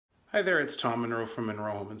Hi there, it's Tom Monroe from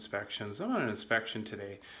Monroe Home Inspections. I'm on an inspection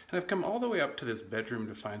today, and I've come all the way up to this bedroom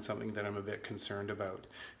to find something that I'm a bit concerned about.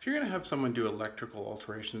 If you're going to have someone do electrical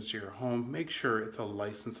alterations to your home, make sure it's a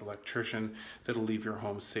licensed electrician that'll leave your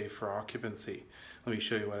home safe for occupancy. Let me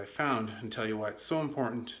show you what I found and tell you why it's so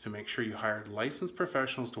important to make sure you hire licensed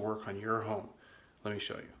professionals to work on your home. Let me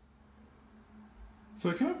show you. So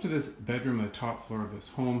I came up to this bedroom on the top floor of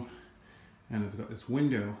this home, and I've got this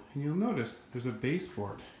window, and you'll notice there's a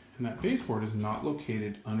baseboard. And that baseboard is not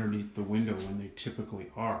located underneath the window when they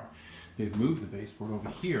typically are. They've moved the baseboard over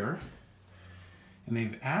here, and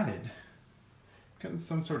they've added kind of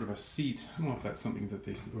some sort of a seat. I don't know if that's something that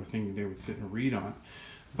they were thinking they would sit and read on,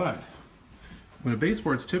 but when a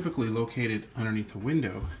baseboard's typically located underneath the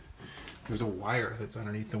window, there's a wire that's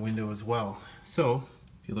underneath the window as well. So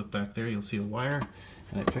if you look back there, you'll see a wire,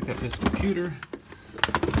 and I pick up this computer,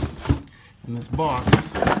 and this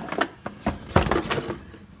box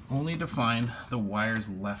only to find the wires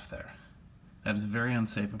left there. That is very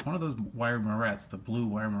unsafe. If one of those wire morettes, the blue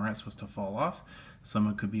wire morettes, was to fall off,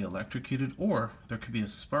 someone could be electrocuted, or there could be a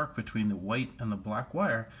spark between the white and the black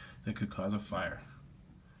wire that could cause a fire.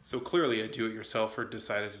 So clearly a do-it-yourselfer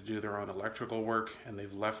decided to do their own electrical work, and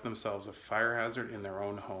they've left themselves a fire hazard in their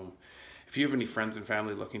own home. If you have any friends and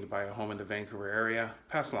family looking to buy a home in the Vancouver area,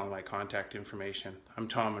 pass along my contact information. I'm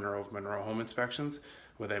Tom Monroe of Monroe Home Inspections.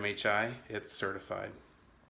 With MHI, it's certified.